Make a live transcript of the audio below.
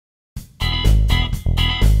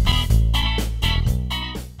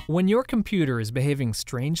When your computer is behaving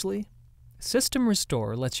strangely, System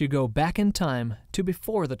Restore lets you go back in time to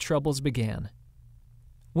before the troubles began.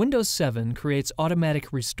 Windows 7 creates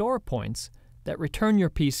automatic restore points that return your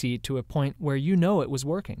PC to a point where you know it was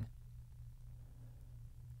working.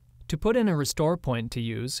 To put in a restore point to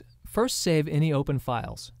use, first save any open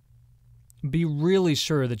files. Be really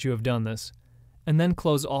sure that you have done this, and then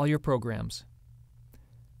close all your programs.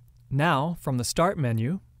 Now, from the Start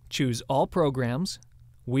menu, choose All Programs,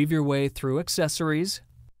 weave your way through Accessories,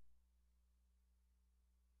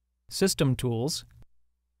 System Tools,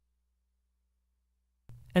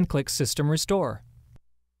 and click System Restore.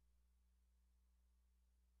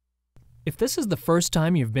 If this is the first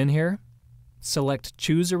time you've been here, select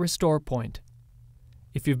Choose a Restore Point.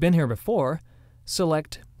 If you've been here before,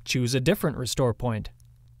 select Choose a different restore point.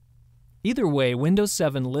 Either way, Windows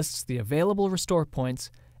 7 lists the available restore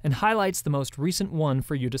points and highlights the most recent one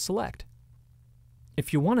for you to select.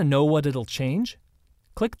 If you want to know what it'll change,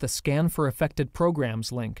 click the Scan for Affected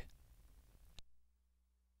Programs link.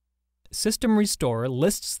 System Restore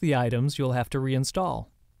lists the items you'll have to reinstall.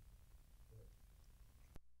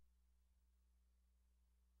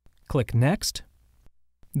 Click Next,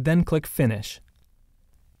 then click Finish.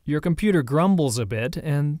 Your computer grumbles a bit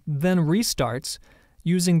and then restarts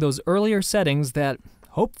using those earlier settings that,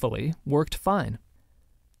 hopefully, worked fine.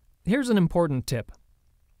 Here's an important tip.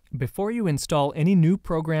 Before you install any new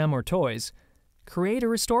program or toys, create a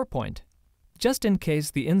restore point, just in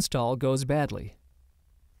case the install goes badly.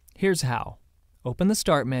 Here's how. Open the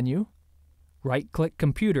Start menu, right-click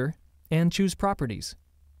Computer, and choose Properties.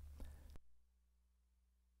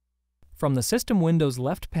 From the System Window's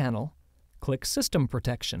left panel, click System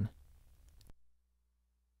Protection.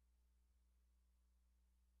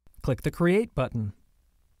 Click the Create button.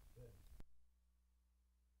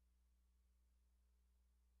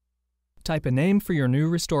 Type a name for your new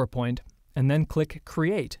restore point, and then click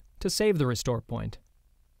Create to save the restore point.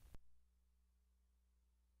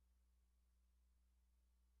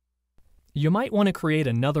 You might want to create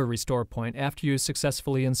another restore point after you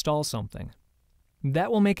successfully install something.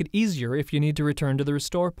 That will make it easier if you need to return to the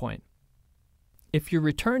restore point. If you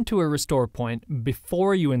return to a restore point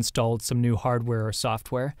before you installed some new hardware or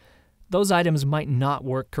software, those items might not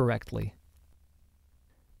work correctly.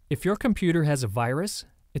 If your computer has a virus,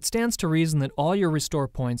 it stands to reason that all your restore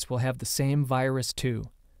points will have the same virus too.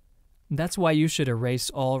 That's why you should erase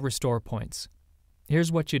all restore points.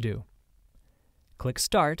 Here's what you do. Click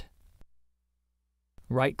Start,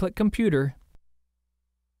 right-click Computer,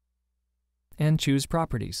 and choose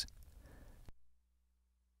Properties.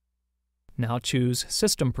 Now choose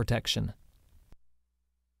System Protection.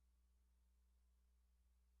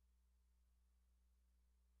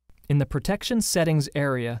 In the Protection Settings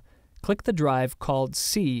area, click the drive called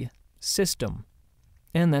C, System,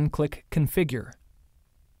 and then click Configure.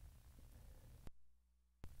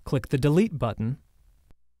 Click the Delete button,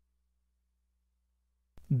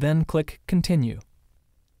 then click Continue.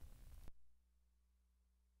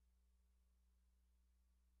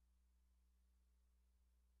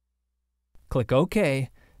 Click OK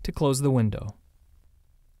to close the window.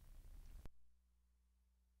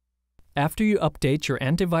 After you update your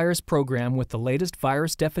antivirus program with the latest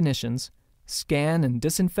virus definitions, scan and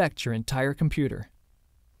disinfect your entire computer.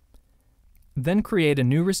 Then create a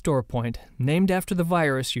new restore point named after the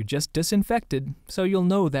virus you just disinfected so you'll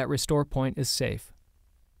know that restore point is safe.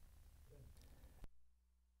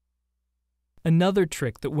 Another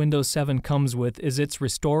trick that Windows 7 comes with is its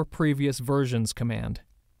Restore Previous Versions command.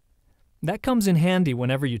 That comes in handy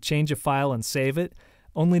whenever you change a file and save it,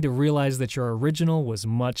 only to realize that your original was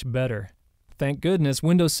much better. Thank goodness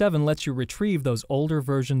Windows 7 lets you retrieve those older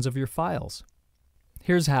versions of your files.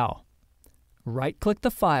 Here's how. Right-click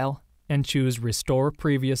the file and choose Restore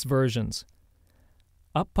Previous Versions.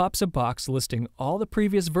 Up pops a box listing all the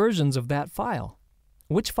previous versions of that file.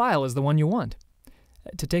 Which file is the one you want?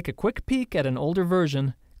 To take a quick peek at an older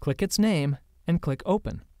version, click its name and click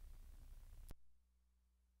Open.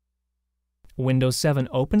 Windows 7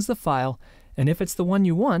 opens the file, and if it's the one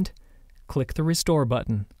you want, click the Restore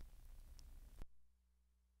button.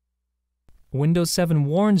 Windows 7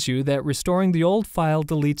 warns you that restoring the old file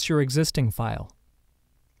deletes your existing file.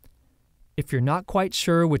 If you're not quite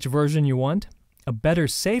sure which version you want, a better,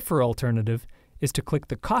 safer alternative is to click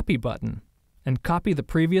the Copy button and copy the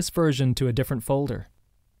previous version to a different folder.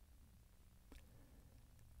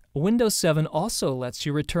 Windows 7 also lets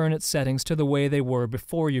you return its settings to the way they were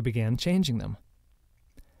before you began changing them.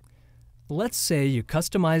 Let's say you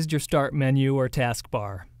customized your Start menu or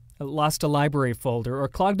taskbar, lost a library folder, or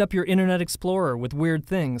clogged up your Internet Explorer with weird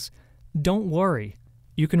things. Don't worry.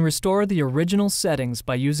 You can restore the original settings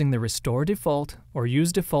by using the Restore Default or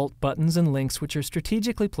Use Default buttons and links which are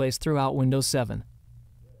strategically placed throughout Windows 7.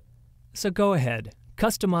 So go ahead,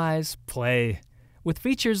 customize, play. With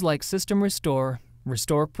features like System Restore,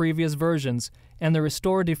 Restore Previous Versions, and the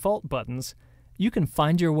Restore Default buttons, you can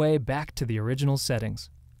find your way back to the original settings.